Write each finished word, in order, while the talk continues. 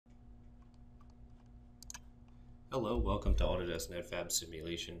Hello, welcome to Autodesk NetFab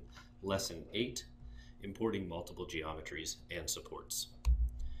Simulation Lesson 8, Importing Multiple Geometries and Supports.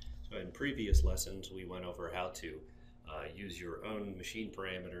 So in previous lessons, we went over how to use your own machine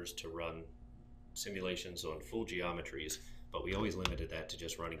parameters to run simulations on full geometries, but we always limited that to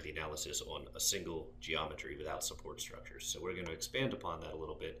just running the analysis on a single geometry without support structures. So we're going to expand upon that a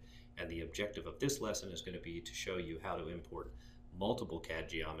little bit, and the objective of this lesson is going to be to show you how to import multiple CAD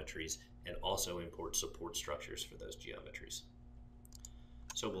geometries and also import support structures for those geometries.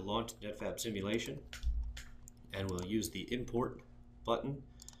 So we'll launch NetFab Simulation and we'll use the Import button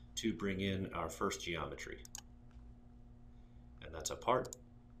to bring in our first geometry. And that's a part.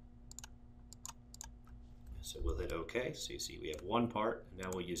 So we'll hit OK. So you see we have one part.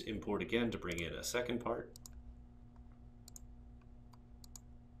 Now we'll use Import again to bring in a second part.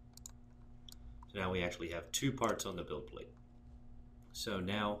 So now we actually have two parts on the build plate. So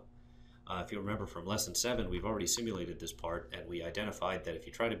now, if you remember from lesson 7, we've already simulated this part, and we identified that if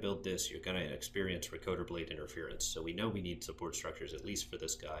you try to build this, you're going to experience recorder blade interference. So we know we need support structures, at least for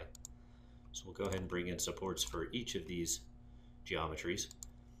this guy. So we'll go ahead and bring in supports for each of these geometries.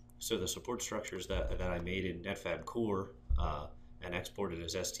 So the support structures that I made in NetFab Core and exported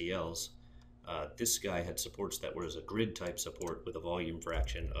as STLs, this guy had supports that was a grid type support with a volume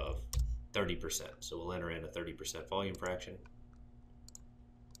fraction of 30%. So we'll enter in a 30% volume fraction,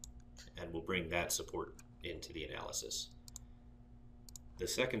 and we'll bring that support into the analysis. The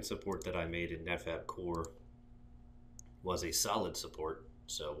second support that I made in NetFab Core was a solid support.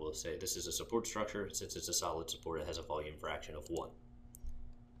 So we'll say this is a support structure. Since it's a solid support, it has a volume fraction of 1.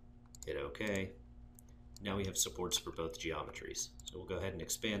 Hit OK. Now we have supports for both geometries. So we'll go ahead and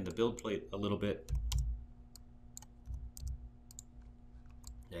expand the build plate a little bit.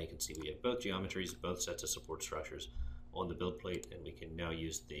 Now you can see we have both geometries, both sets of support structures on the build plate, and we can now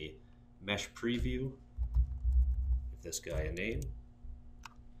use the mesh preview, give this guy a name,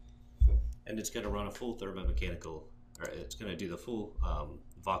 and it's going to run a full thermomechanical, or it's going to do the full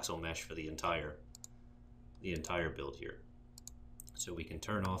voxel mesh for the entire build here. So we can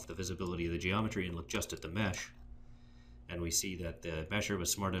turn off the visibility of the geometry and look just at the mesh, and we see that the mesher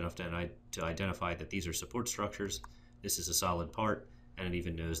was smart enough to identify that these are support structures. This is a solid part, and it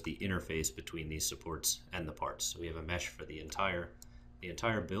even knows the interface between these supports and the parts. So we have a mesh for the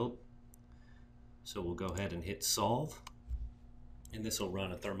entire build. So we'll go ahead and hit solve, and this will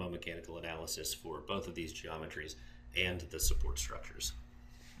run a thermomechanical analysis for both of these geometries and the support structures.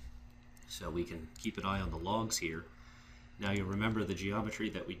 So we can keep an eye on the logs here. Now you'll remember the geometry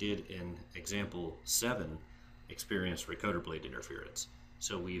that we did in example 7 experienced recorder blade interference.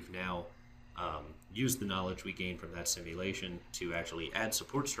 So we've now used the knowledge we gained from that simulation to actually add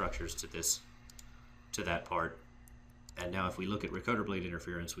support structures to that part. And now if we look at recorder blade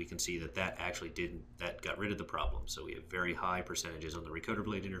interference, we can see that that got rid of the problem. So we have very high percentages on the recorder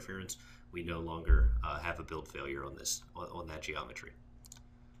blade interference. We no longer have a build failure on that geometry.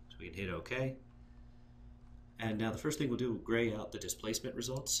 So we can hit OK. And now the first thing we'll do, we'll gray out the displacement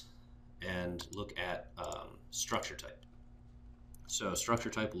results and look at structure type. So structure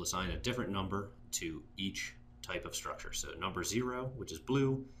type will assign a different number to each type of structure. So number 0, which is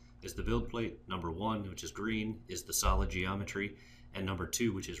blue, is the build plate. Number 1, which is green, is the solid geometry, and number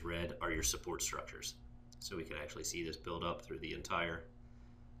 2, which is red, are your support structures. So we can actually see this build up through the entire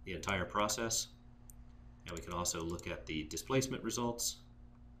process. And we can also look at the displacement results,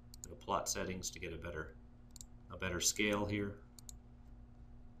 the plot settings to get a better scale here.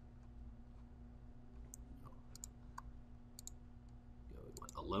 We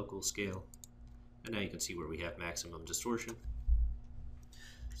want a local scale, and now you can see where we have maximum distortion.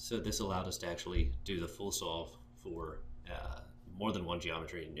 So this allowed us to actually do the full solve for more than one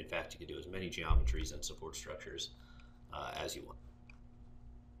geometry, and in fact you can do as many geometries and support structures as you want.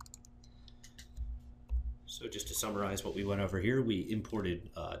 So just to summarize what we went over here, we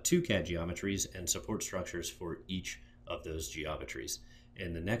imported 2 CAD geometries and support structures for each of those geometries.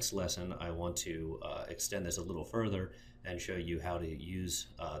 In the next lesson, I want to extend this a little further and show you how to use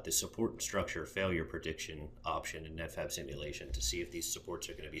the support structure failure prediction option in NetFab Simulation to see if these supports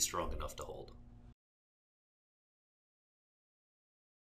are going to be strong enough to hold.